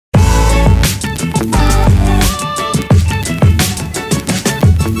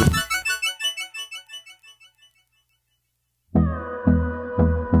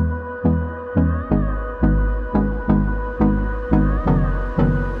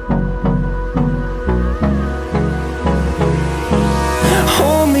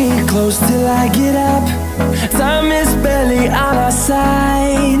close till I get up. Time is barely on our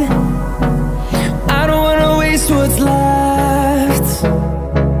side. I don't wanna waste what's left.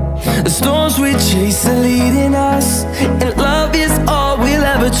 The storms we chase are leading us, and love is all we'll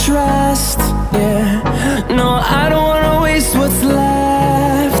ever trust. Yeah, no, I don't wanna waste what's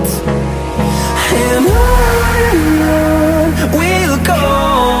left. And on we'll go,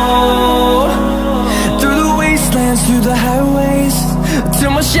 through the wastelands, through the highways,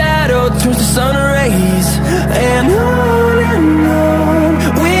 till my shadow turns to sun rays. And on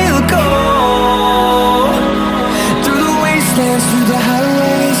we'll go, through the wastelands, through the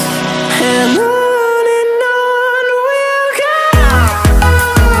highways, and on we'll go.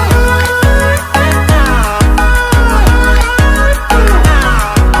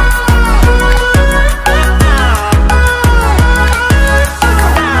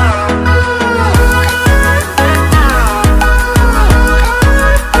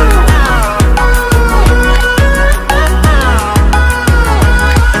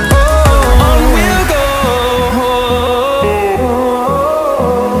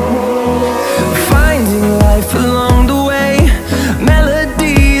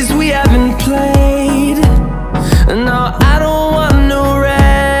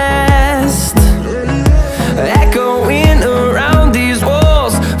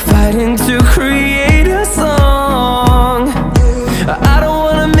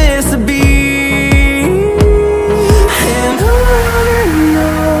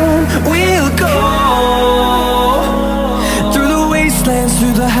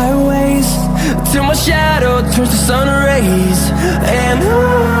 Through the highways, till my shadow turns to sun rays. And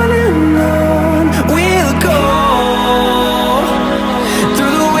on we'll go,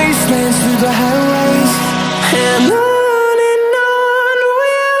 through the wastelands, through the highways, and on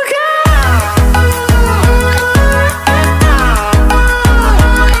we'll go.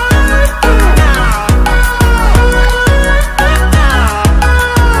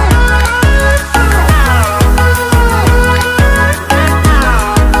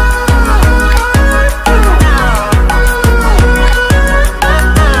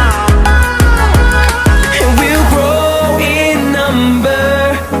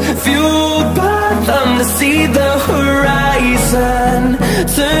 See the horizon,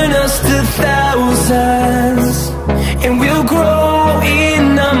 turn us to thousands, and we'll grow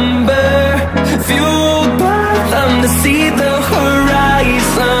in number, fueled by them. To see the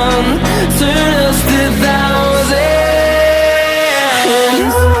horizon, turn us to thousands, and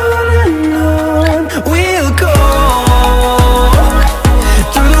on we'll go,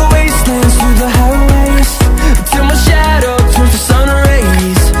 through the wastelands, through the highways, till my shadow turns to sun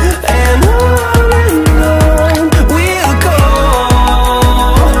rays. And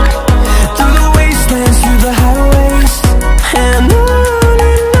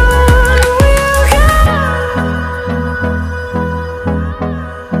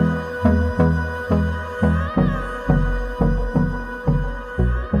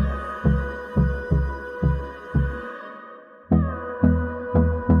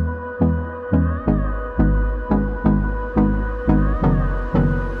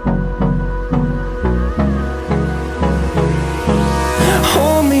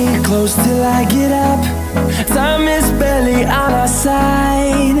close till I get up. Time is barely on our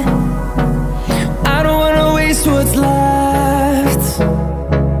side. I don't wanna waste what's left.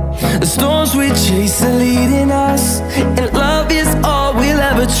 The storms we chase are leading us, and love is all we'll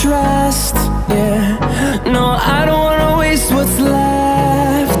ever trust. Yeah, no, I don't wanna waste what's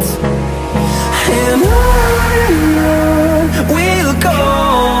left. And on we'll go,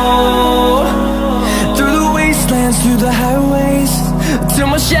 through the wastelands, through the highways, till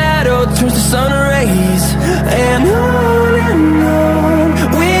my shadow turns to sun rays. And on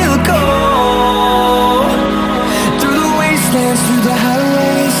we'll go, through the wastelands, through the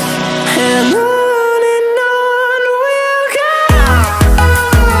highways, and on. We'll go.